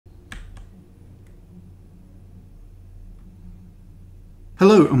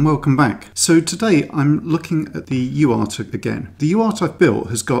Hello and welcome back. So today I'm looking at the UART again. The UART I've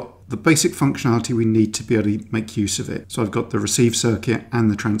built has got the basic functionality we need to be able to make use of it. So I've got the receive circuit and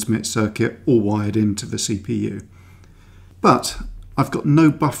the transmit circuit all wired into the CPU. But I've got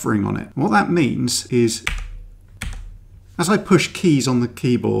no buffering on it. What that means is as I push keys on the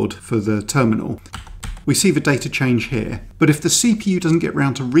keyboard for the terminal, we see the data change here, but if the CPU doesn't get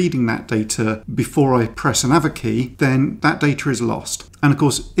round to reading that data before I press another key, then that data is lost. And of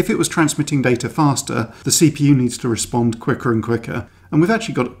course, if it was transmitting data faster, the CPU needs to respond quicker and quicker. And we've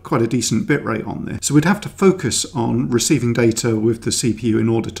actually got quite a decent bit rate on this. So we'd have to focus on receiving data with the CPU in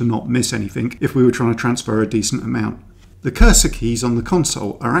order to not miss anything if we were trying to transfer a decent amount. The cursor keys on the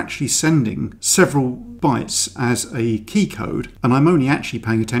console are actually sending several bytes as a key code, and I'm only actually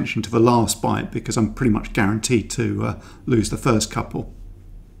paying attention to the last byte because I'm pretty much guaranteed to lose the first couple.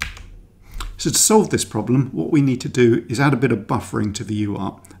 So to solve this problem, what we need to do is add a bit of buffering to the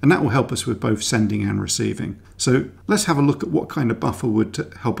UART, and that will help us with both sending and receiving. So let's have a look at what kind of buffer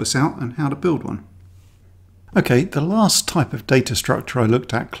would help us out and how to build one. Okay, the last type of data structure I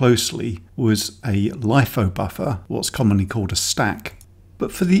looked at closely was a LIFO buffer, what's commonly called a stack.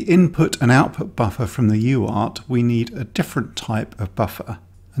 But for the input and output buffer from the UART, we need a different type of buffer,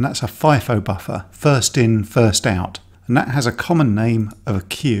 and that's a FIFO buffer, first in, first out, and that has a common name of a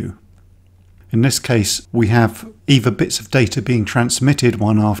queue. In this case, we have either bits of data being transmitted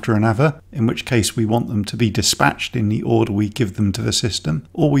one after another, in which case we want them to be dispatched in the order we give them to the system,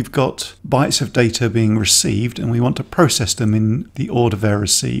 or we've got bytes of data being received and we want to process them in the order they're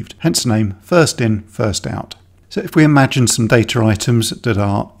received, hence the name first in, first out. So if we imagine some data items that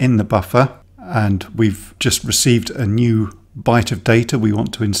are in the buffer and we've just received a new byte of data we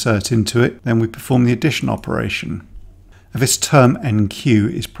want to insert into it, then we perform the addition operation. This term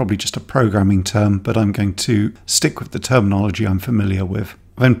NQ is probably just a programming term, but I'm going to stick with the terminology I'm familiar with.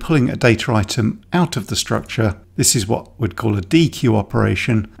 When pulling a data item out of the structure, this is what we'd call a DQ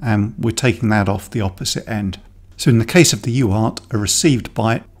operation, and we're taking that off the opposite end. So in the case of the UART, a received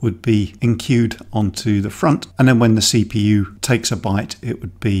byte would be enqueued onto the front, and then when the CPU takes a byte, it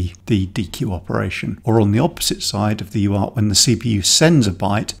would be the DQ operation. Or on the opposite side of the UART, when the CPU sends a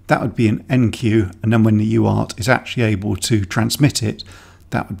byte, that would be an NQ, and then when the UART is actually able to transmit it,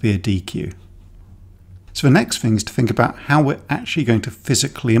 that would be a DQ. So the next thing is to think about how we're actually going to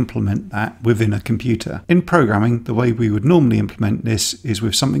physically implement that within a computer. In programming, the way we would normally implement this is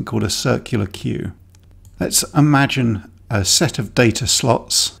with something called a circular queue. Let's imagine a set of data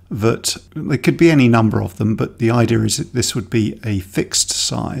slots that, there could be any number of them, but the idea is that this would be a fixed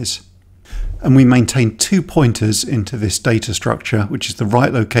size. And we maintain two pointers into this data structure, which is the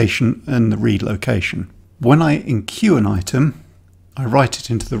write location and the read location. When I enqueue an item, I write it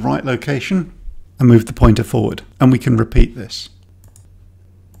into the write location and move the pointer forward, and we can repeat this.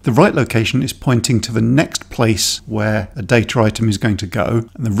 The write location is pointing to the next place where a data item is going to go,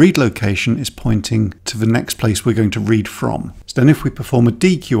 and the read location is pointing to the next place we're going to read from. So then if we perform a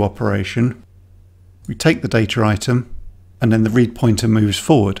DQ operation, we take the data item, and then the read pointer moves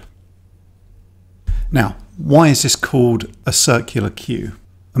forward. Now, why is this called a circular queue?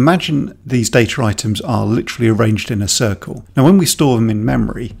 Imagine these data items are literally arranged in a circle. Now when we store them in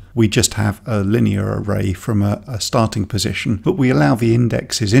memory, we just have a linear array from a starting position, but we allow the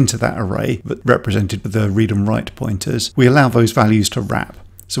indexes into that array, represented with the read and write pointers, we allow those values to wrap.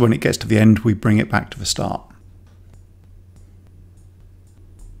 So when it gets to the end, we bring it back to the start.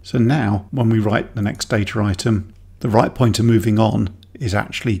 So now, when we write the next data item, the write pointer moving on is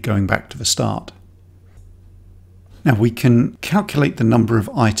actually going back to the start. Now we can calculate the number of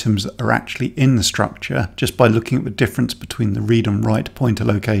items that are actually in the structure just by looking at the difference between the read and write pointer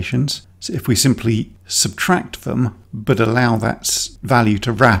locations. So if we simply subtract them, but allow that value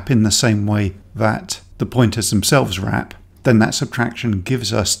to wrap in the same way that the pointers themselves wrap, then that subtraction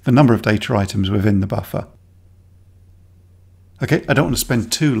gives us the number of data items within the buffer. Okay, I don't want to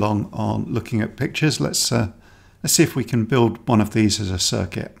spend too long on looking at pictures. Let's see if we can build one of these as a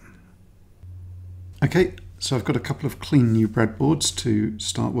circuit. Okay. So I've got a couple of clean new breadboards to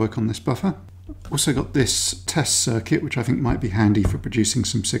start work on this buffer. Also got this test circuit, which I think might be handy for producing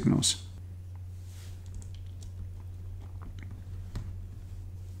some signals.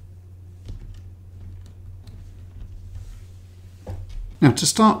 Now to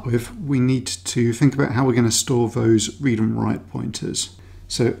start with, we need to think about how we're going to store those read and write pointers.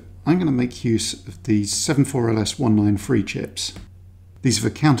 So I'm going to make use of these 74LS193 chips. These are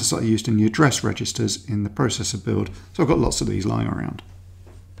the counters that I used in the address registers in the processor build, so I've got lots of these lying around.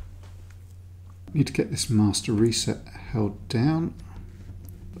 Need to get this master reset held down.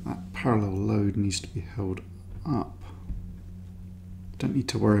 That parallel load needs to be held up. Don't need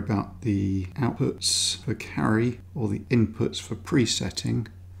to worry about the outputs for carry or the inputs for presetting.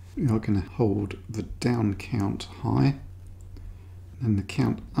 We are going to hold the down count high and the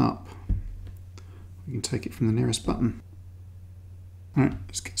count up. We can take it from the nearest button. Alright,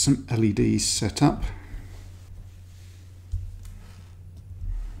 let's get some LEDs set up.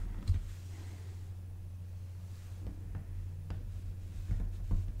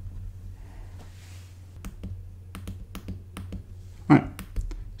 Right,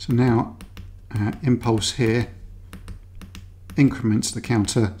 so now impulse here increments the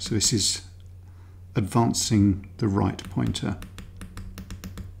counter, so this is advancing the right pointer.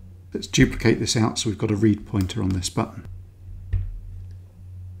 Let's duplicate this out so we've got a read pointer on this button.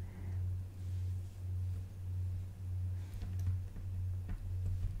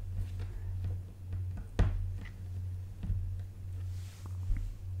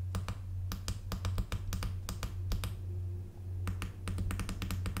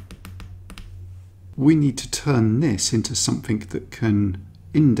 We need to turn this into something that can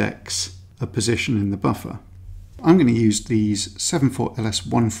index a position in the buffer. I'm going to use these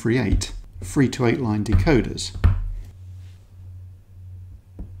 74LS138 3 to 8 line decoders.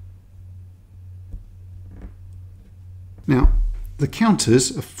 Now, the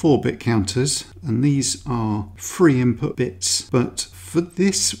counters are 4-bit counters, and these are 3 input bits, but for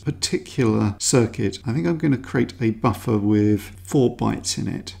this particular circuit, I think I'm going to create a buffer with 4 bytes in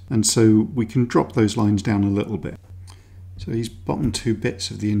it, and so we can drop those lines down a little bit. So these bottom 2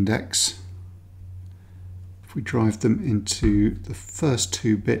 bits of the index, if we drive them into the first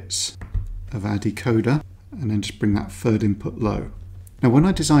 2 bits of our decoder, and then just bring that 3rd input low. Now when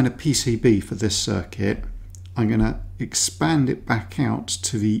I design a PCB for this circuit, I'm going to expand it back out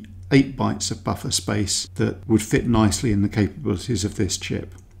to the 8 bytes of buffer space that would fit nicely in the capabilities of this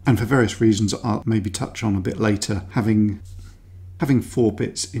chip. And for various reasons I'll maybe touch on a bit later, having 4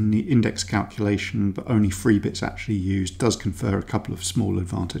 bits in the index calculation but only 3 bits actually used does confer a couple of small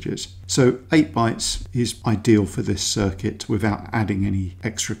advantages. So 8 bytes is ideal for this circuit without adding any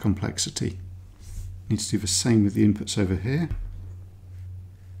extra complexity. Need to do the same with the inputs over here.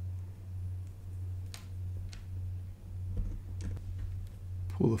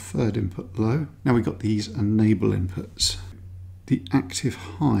 Pull the 3rd input low. Now we've got these enable inputs. The active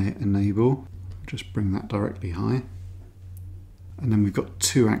high enable, just bring that directly high. And then we've got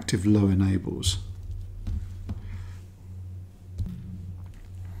 2 active low enables.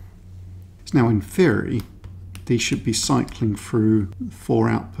 So now in theory, these should be cycling through 4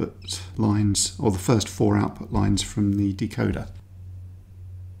 output lines, or the first 4 output lines from the decoder.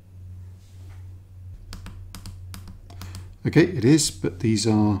 Okay, it is, but these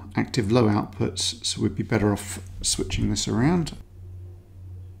are active low outputs, so we'd be better off switching this around.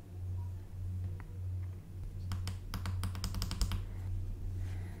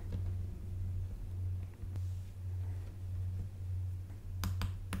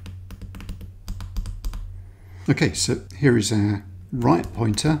 Okay, so here is our write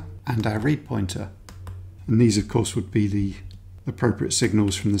pointer and our read pointer. And these, of course, would be the appropriate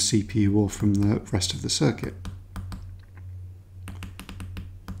signals from the CPU or from the rest of the circuit.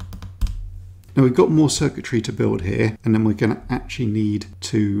 Now we've got more circuitry to build here, and then we're going to actually need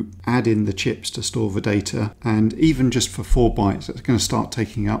to add in the chips to store the data, and even just for 4 bytes that's going to start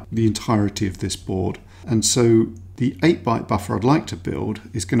taking up the entirety of this board. And so the 8-byte buffer I'd like to build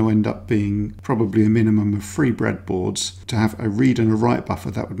is going to end up being probably a minimum of 3 breadboards. To have a read and a write buffer,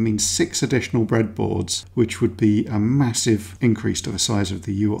 that would mean 6 additional breadboards, which would be a massive increase to the size of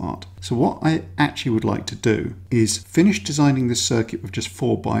the UART. So what I actually would like to do is finish designing this circuit with just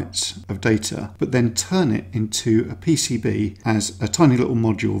 4 bytes of data, but then turn it into a PCB as a tiny little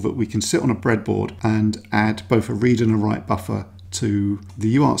module that we can sit on a breadboard and add both a read and a write buffer to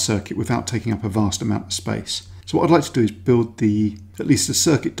the UART circuit without taking up a vast amount of space. So what I'd like to do is build at least the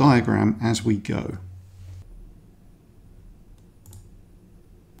circuit diagram as we go.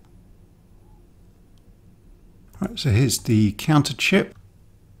 Right, so here's the counter chip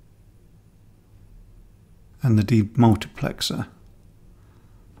and the demultiplexer.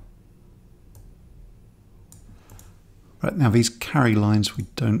 Right, now these carry lines we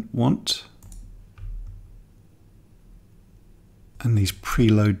don't want. And these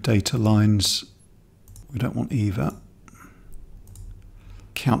preload data lines we don't want either.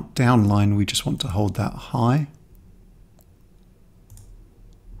 Count down line, we just want to hold that high.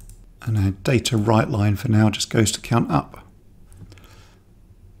 And our data write line for now just goes to count up.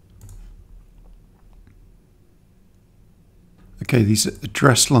 Okay, these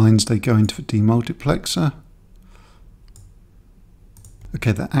address lines, they go into the demultiplexer.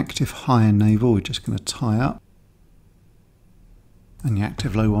 Okay, the active high enable, we're just going to tie up. And the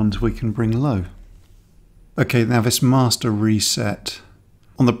active low ones we can bring low. Okay, now this master reset.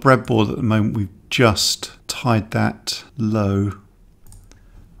 On the breadboard at the moment we've just tied that low.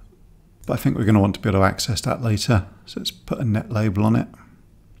 But I think we're going to want to be able to access that later. So let's put a net label on it.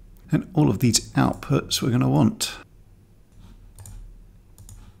 And all of these outputs we're going to want.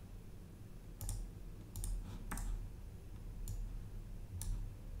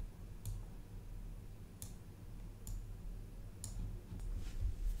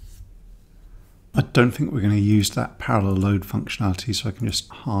 I don't think we're going to use that parallel load functionality, so I can just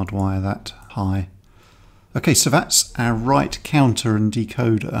hardwire that high. Okay, so that's our write counter and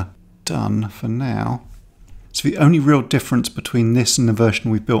decoder done for now. So the only real difference between this and the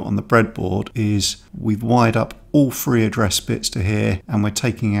version we've built on the breadboard is we've wired up all 3 address bits to here, and we're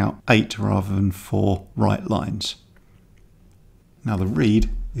taking out 8 rather than 4 write lines. Now the read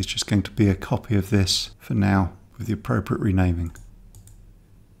is just going to be a copy of this for now with the appropriate renaming.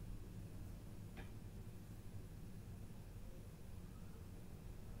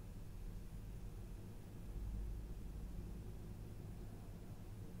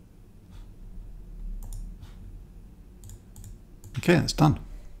 Okay, that's done.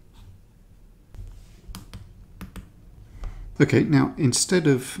 Okay, now instead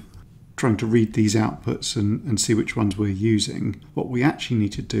of trying to read these outputs and see which ones we're using, what we actually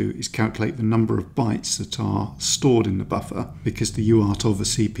need to do is calculate the number of bytes that are stored in the buffer, because the UART of the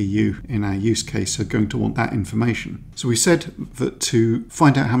CPU in our use case are going to want that information. So we said that to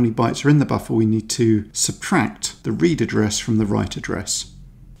find out how many bytes are in the buffer, we need to subtract the read address from the write address.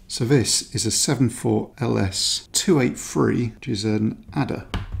 So this is a 74LS283, which is an adder.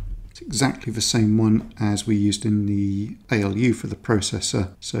 It's exactly the same one as we used in the ALU for the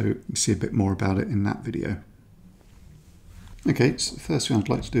processor, so you can see a bit more about it in that video. Okay, so the first thing I'd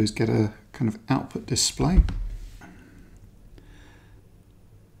like to do is get a kind of output display.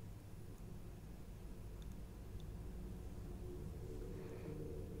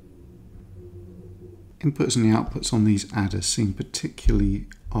 Inputs and the outputs on these adders seem particularly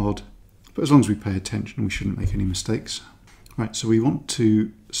odd, but as long as we pay attention we shouldn't make any mistakes. Right, so we want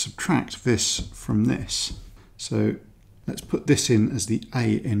to subtract this from this. So let's put this in as the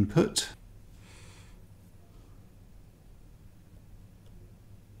A input.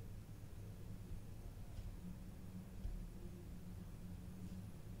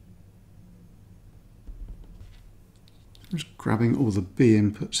 I'm just grabbing all the B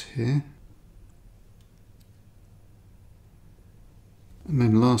inputs here. And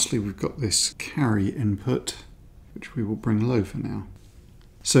then lastly we've got this carry input, which we will bring low for now.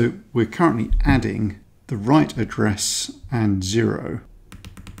 So we're currently adding the write address and 0.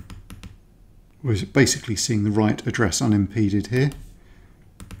 We're basically seeing the write address unimpeded here.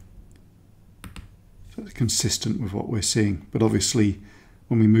 So it's consistent with what we're seeing, but obviously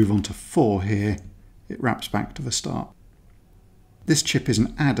when we move on to 4 here, it wraps back to the start. This chip is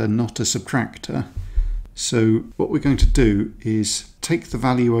an adder, not a subtractor. So what we're going to do is take the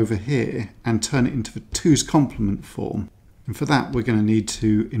value over here and turn it into the 2's complement form. And for that we're going to need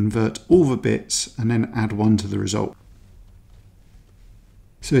to invert all the bits and then add 1 to the result.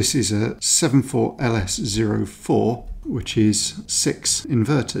 So this is a 74LS04, which is 6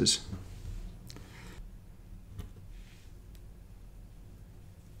 inverters.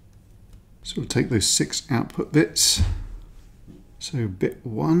 So we'll take those 6 output bits. So bit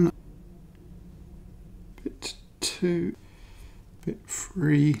 1. Bit 2, bit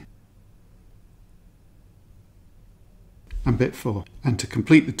 3, and bit 4. And to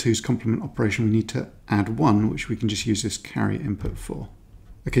complete the 2's complement operation we need to add 1, which we can just use this carry input for.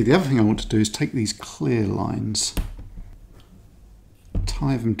 Okay, the other thing I want to do is take these clear lines,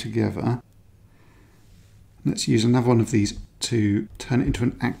 tie them together. Let's use another one of these to turn it into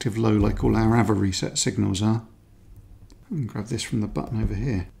an active low like all our other reset signals are. And grab this from the button over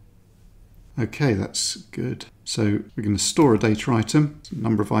here. Okay, that's good. So we're going to store a data item. So the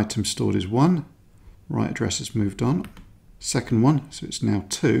number of items stored is 1. Write address has moved on. Second one, so it's now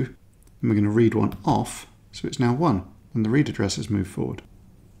 2. And we're going to read one off, so it's now 1. And the read address has moved forward.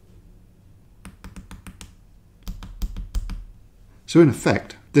 So in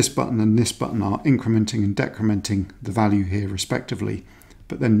effect, this button and this button are incrementing and decrementing the value here respectively.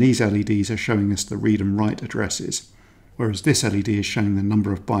 But then these LEDs are showing us the read and write addresses, whereas this LED is showing the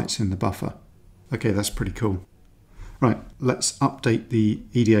number of bytes in the buffer. Okay, that's pretty cool. Right, let's update the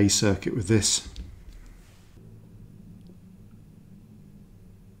EDA circuit with this.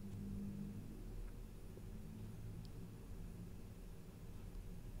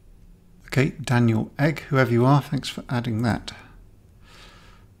 Okay, Daniel Egg, whoever you are, thanks for adding that.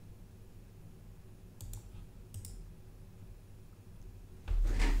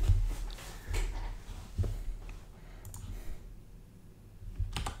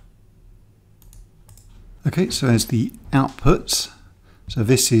 Okay, so there's the outputs. So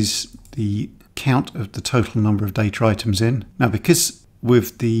this is the count of the total number of data items in. Now, because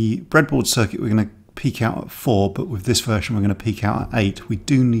with the breadboard circuit we're going to peak out at 4, but with this version we're going to peak out at 8, we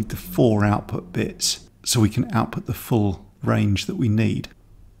do need the 4 output bits so we can output the full range that we need.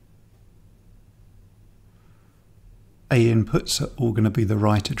 A inputs are all going to be the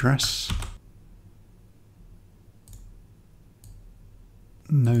write address.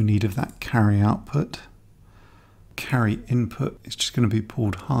 No need of that carry output. Carry input is just going to be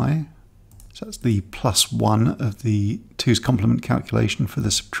pulled high. So that's the +1 of the 2's complement calculation for the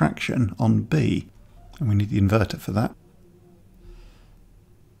subtraction on B. And we need the inverter for that,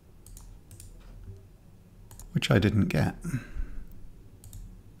 which I didn't get.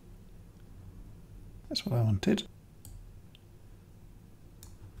 That's what I wanted.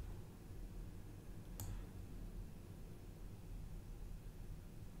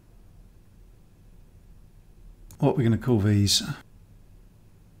 What we're going to call these?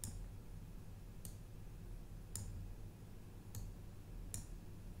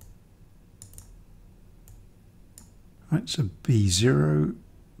 Right, so B0,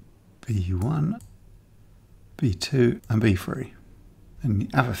 B1, B2 and B3. And the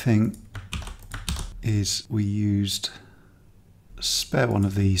other thing is we used a spare one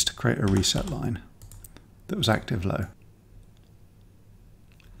of these to create a reset line that was active low.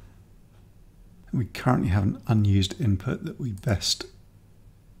 We currently have an unused input that we best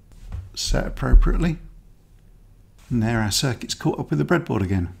set appropriately. And there our circuit's caught up with the breadboard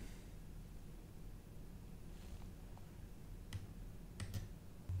again.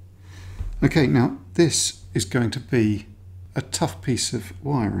 Okay, now this is going to be a tough piece of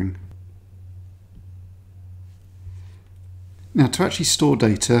wiring. Now to actually store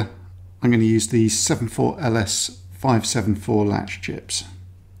data, I'm going to use the 74LS574 latch chips.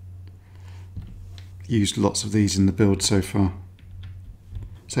 Used lots of these in the build so far.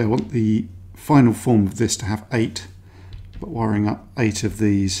 So I want the final form of this to have 8, but wiring up 8 of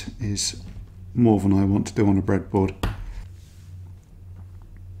these is more than I want to do on a breadboard.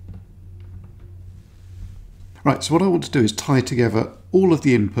 Right, so what I want to do is tie together all of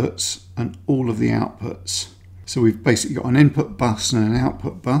the inputs and all of the outputs. So we've basically got an input bus and an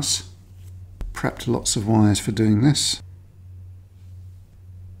output bus. Prepped lots of wires for doing this.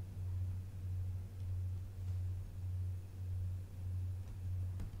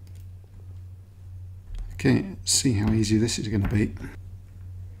 Okay, let's see how easy this is going to be.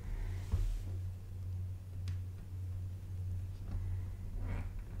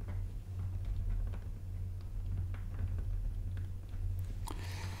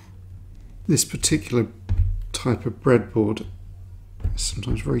 This particular type of breadboard is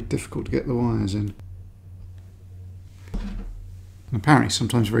sometimes very difficult to get the wires in. And apparently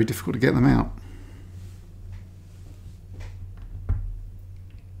sometimes very difficult to get them out.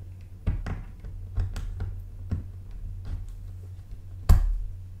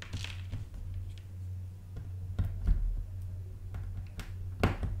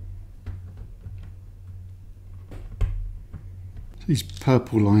 These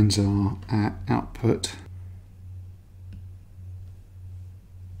purple lines are our output.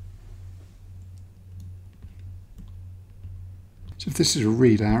 So if this is a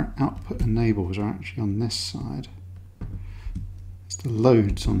read, our output enables are actually on this side. It's the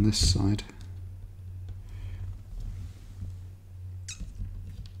loads on this side.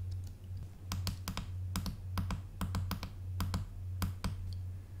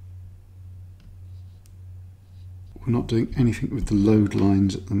 We're not doing anything with the load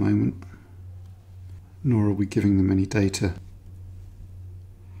lines at the moment, nor are we giving them any data.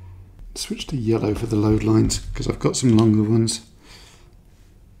 Switch to yellow for the load lines because I've got some longer ones.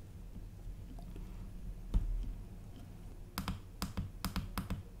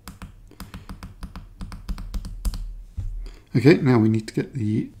 Okay, now we need to get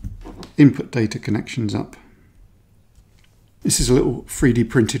the input data connections up. This is a little 3D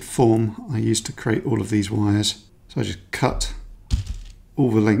printed form I used to create all of these wires. So I just cut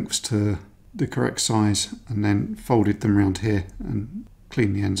all the lengths to the correct size and then folded them around here and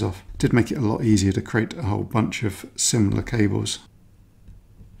cleaned the ends off. It did make it a lot easier to create a whole bunch of similar cables.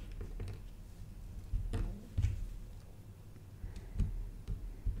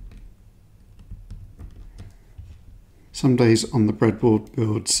 Some days on the breadboard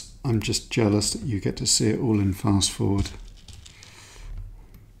builds, I'm just jealous that you get to see it all in fast forward.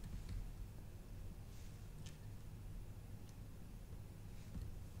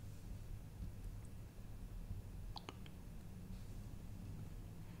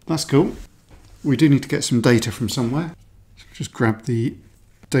 That's cool. We do need to get some data from somewhere. So just grab the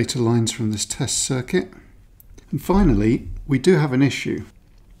data lines from this test circuit. And finally, we do have an issue.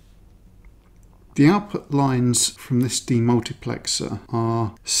 The output lines from this demultiplexer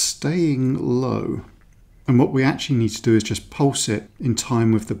are staying low. And what we actually need to do is just pulse it in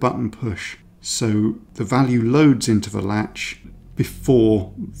time with the button push, so the value loads into the latch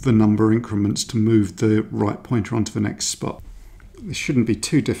before the number increments to move the right pointer onto the next spot. This shouldn't be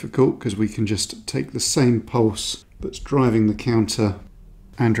too difficult because we can just take the same pulse that's driving the counter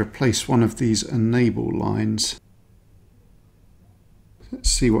and replace one of these enable lines. Let's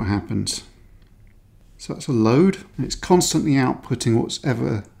see what happens. So that's a load, and it's constantly outputting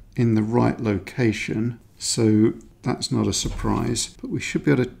whatever in the right location, so that's not a surprise. But we should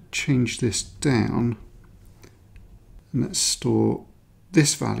be able to change this down, and let's store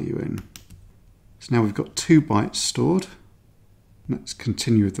this value in. So now we've got 2 bytes stored. Let's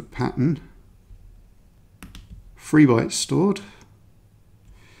continue with the pattern. 3 bytes stored,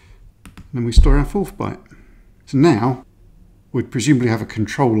 and then we store our 4th byte. So now we'd presumably have a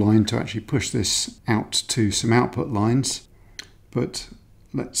control line to actually push this out to some output lines, but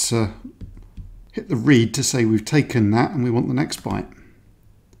let's hit the read to say we've taken that and we want the next byte.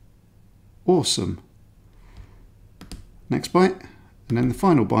 Awesome. Next byte, and then the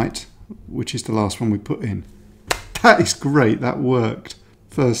final byte, which is the last one we put in. That is great, that worked.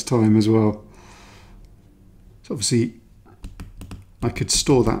 First time as well. So obviously I could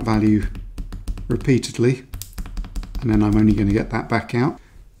store that value repeatedly, and then I'm only going to get that back out.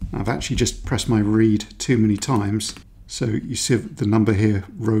 I've actually just pressed my read too many times, so you see the number here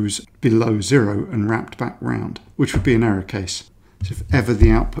rose below 0 and wrapped back round, which would be an error case. So if ever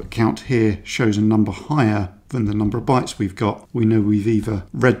the output count here shows a number higher than the number of bytes we've got, we know we've either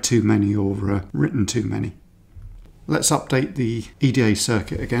read too many or written too many. Let's update the EDA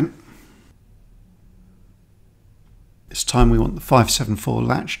circuit again. This time we want the 574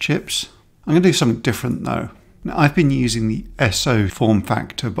 latch chips. I'm going to do something different though. Now, I've been using the SO form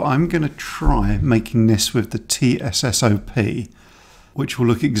factor, but I'm going to try making this with the TSSOP, which will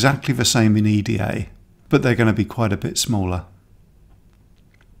look exactly the same in EDA, but they're going to be quite a bit smaller.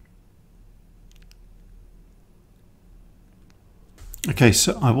 Okay,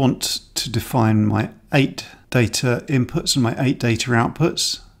 so I want to define my 8 data inputs and my 8 data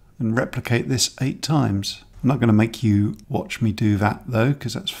outputs and replicate this 8 times. I'm not going to make you watch me do that though,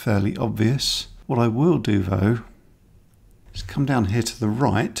 because that's fairly obvious. What I will do though is come down here to the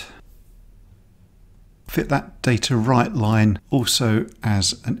right, fit that data right line also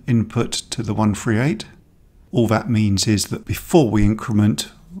as an input to the 138. All that means is that before we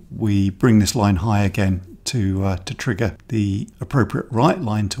increment, we bring this line high again to trigger the appropriate right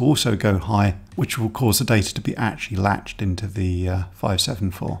line to also go high, which will cause the data to be actually latched into the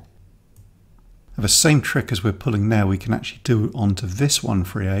 574. The same trick as we're pulling now, we can actually do onto this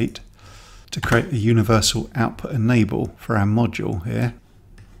 138 to create a universal output enable for our module here.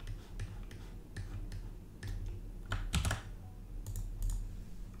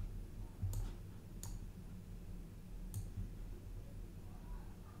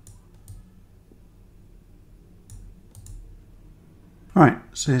 Right,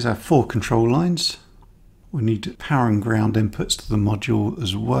 so here's our 4 control lines. We need power and ground inputs to the module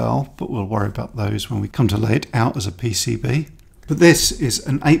as well, but we'll worry about those when we come to lay it out as a PCB. But this is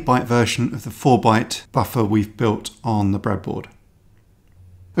an 8-byte version of the 4-byte buffer we've built on the breadboard.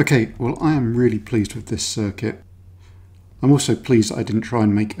 Okay, well, I am really pleased with this circuit. I'm also pleased that I didn't try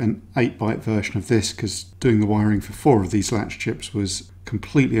and make an 8-byte version of this, because doing the wiring for 4 of these latch chips was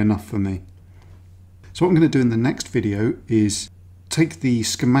completely enough for me. So what I'm going to do in the next video is take the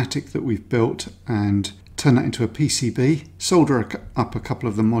schematic that we've built and turn that into a PCB, solder up a couple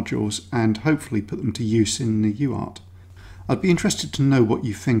of the modules, and hopefully put them to use in the UART. I'd be interested to know what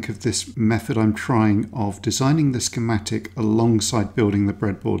you think of this method I'm trying of designing the schematic alongside building the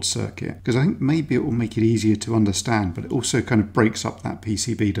breadboard circuit, because I think maybe it will make it easier to understand, but it also kind of breaks up that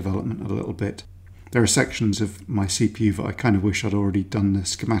PCB development a little bit. There are sections of my CPU that I kind of wish I'd already done the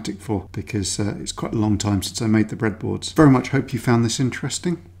schematic for, because it's quite a long time since I made the breadboards. Very much hope you found this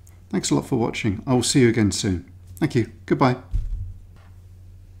interesting. Thanks a lot for watching. I will see you again soon. Thank you. Goodbye.